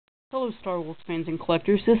Hello Star Wars fans and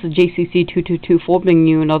collectors, this is JCC2224 bringing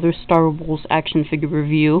you another Star Wars action figure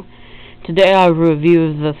review. Today I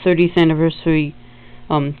review the 30th anniversary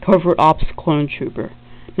Covert Ops Clone Trooper.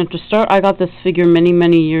 Now to start, I got this figure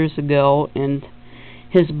many years ago, and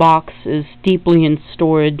his box is deeply in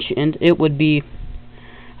storage, and it would be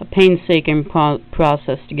a painstaking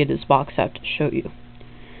process to get his box out to show you.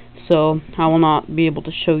 So I will not be able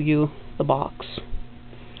to show you the box,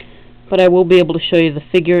 but I will be able to show you the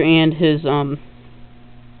figure and his and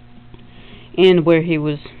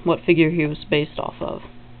what figure he was based off of.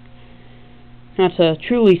 Now to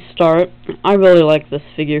truly start, I really like this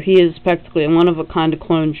figure. He is practically a one-of-a-kind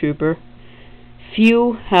clone trooper.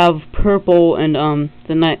 Few have purple and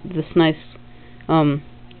this nice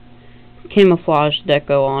camouflage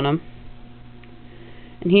deco on him,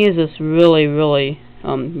 and he is just really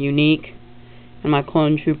unique in my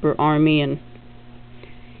clone trooper army, and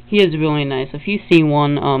he is really nice. If you see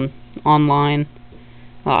one online,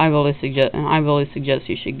 I really suggest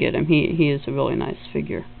you should get him. He is a really nice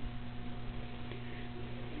figure.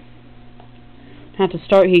 Now to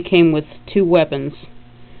start, he came with two weapons: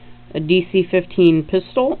 a DC-15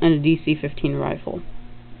 pistol and a DC-15 rifle.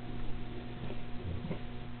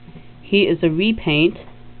 He is a repaint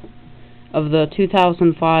of the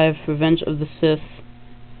 2005 Revenge of the Sith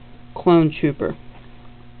Clone Trooper.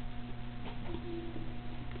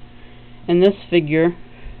 And this figure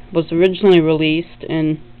was originally released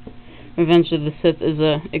in Revenge of the Sith as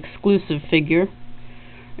an exclusive figure,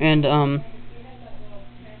 and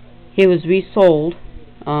he was resold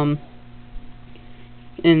in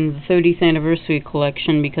the 30th anniversary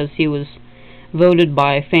collection because he was voted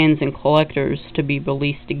by fans and collectors to be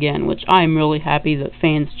released again, which I am really happy that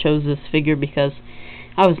fans chose this figure, because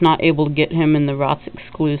I was not able to get him in the ROTS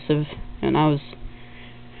exclusive, and I was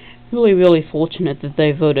really fortunate that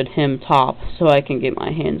they voted him top so I can get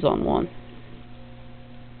my hands on one.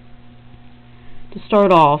 To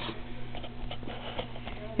start off,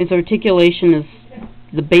 his articulation is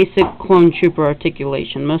the basic clone trooper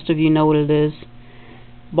articulation. Most of you know what it is: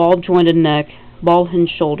 ball jointed neck, ball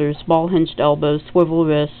hinged shoulders, ball hinged elbows, swivel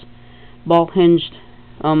wrists, ball hinged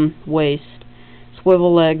waist,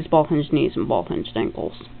 swivel legs, ball hinged knees, and ball hinged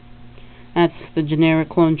ankles. That's the generic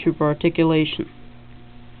clone trooper articulation.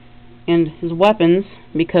 And his weapons,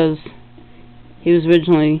 because he's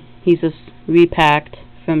just repacked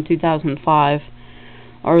from 2005,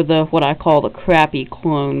 are what I call the crappy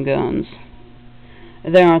clone guns.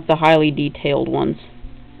 They aren't the highly detailed ones.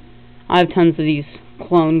 I have tons of these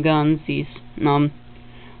clone guns, these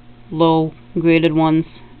low graded ones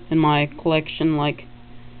in my collection, like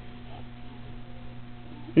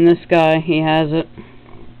in this guy. He has it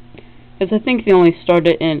because I think they only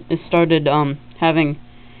started having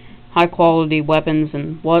high quality weapons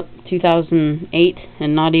in 2008,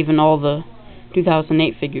 and not even all the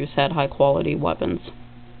 2008 figures had high quality weapons.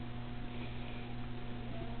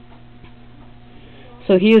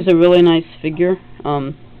 So he is a really nice figure.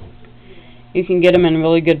 You can get him in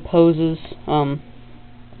really good poses. You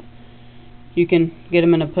can get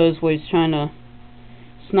him in a pose where he's trying to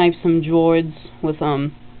snipe some droids with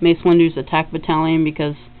Mace Windu's attack battalion,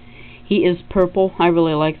 because he is purple. I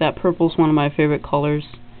really like that. Purple's one of my favorite colors,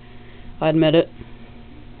 I admit it.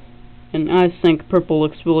 And I just think purple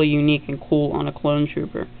looks really unique and cool on a clone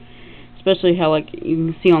trooper. Especially how, like, you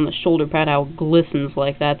can see on the shoulder pad how it glistens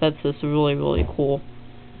like that. That's just really cool.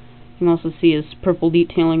 You can also see his purple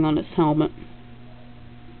detailing on his helmet.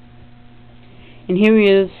 And here he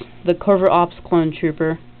is, the Covert Ops Clone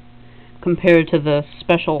Trooper, compared to the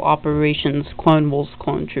Special Operations Clone Wars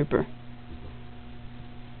Clone Trooper.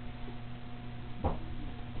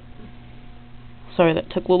 Sorry,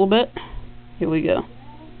 that took a little bit. Here we go.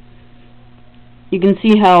 You can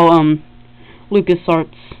see how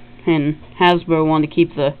LucasArts and Hasbro wanted to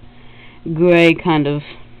keep the gray kind of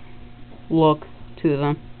look to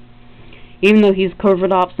them. Even though he's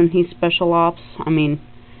Covert Ops and he's Special Ops, I mean,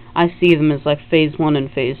 I see them as like Phase 1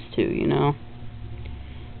 and Phase 2, you know.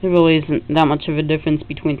 There really isn't that much of a difference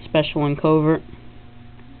between Special and Covert.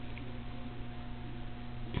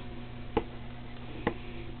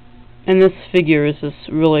 And this figure is just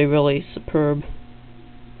really superb.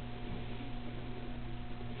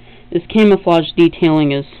 His camouflage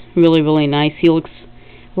detailing is really nice. He looks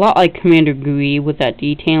a lot like Commander Gree with that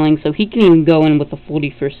detailing, so he can even go in with the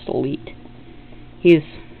 41st Elite. He is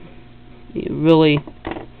really...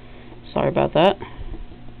 Sorry about that.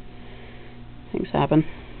 Things happen.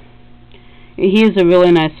 He is a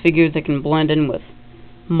really nice figure that can blend in with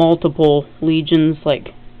multiple legions,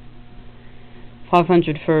 like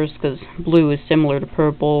 501st, because blue is similar to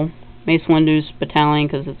purple, Mace Windu's battalion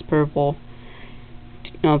because it's purple,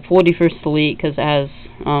 41st Elite because it has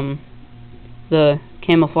the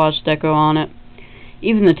camouflage deco on it.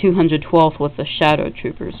 Even the 212th with the Shadow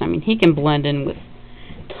Troopers. I mean, he can blend in with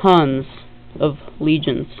tons of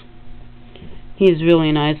legions. He's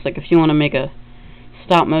really nice. Like, if you want to make a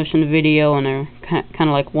stop-motion video and a kind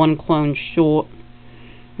of like one clone short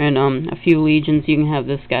and a few legions, you can have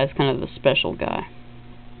this guy as kind of the special guy.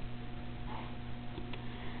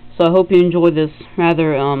 So I hope you enjoyed this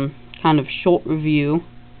rather kind of short review,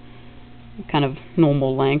 kind of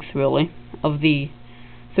normal length really, of the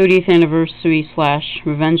 30th anniversary /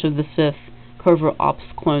 Revenge of the Sith Covert Ops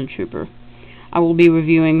Clone Trooper. I will be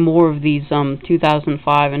reviewing more of these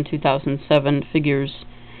 2005 and 2007 figures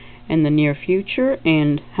in the near future,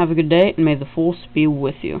 and have a good day, and may the Force be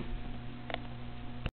with you.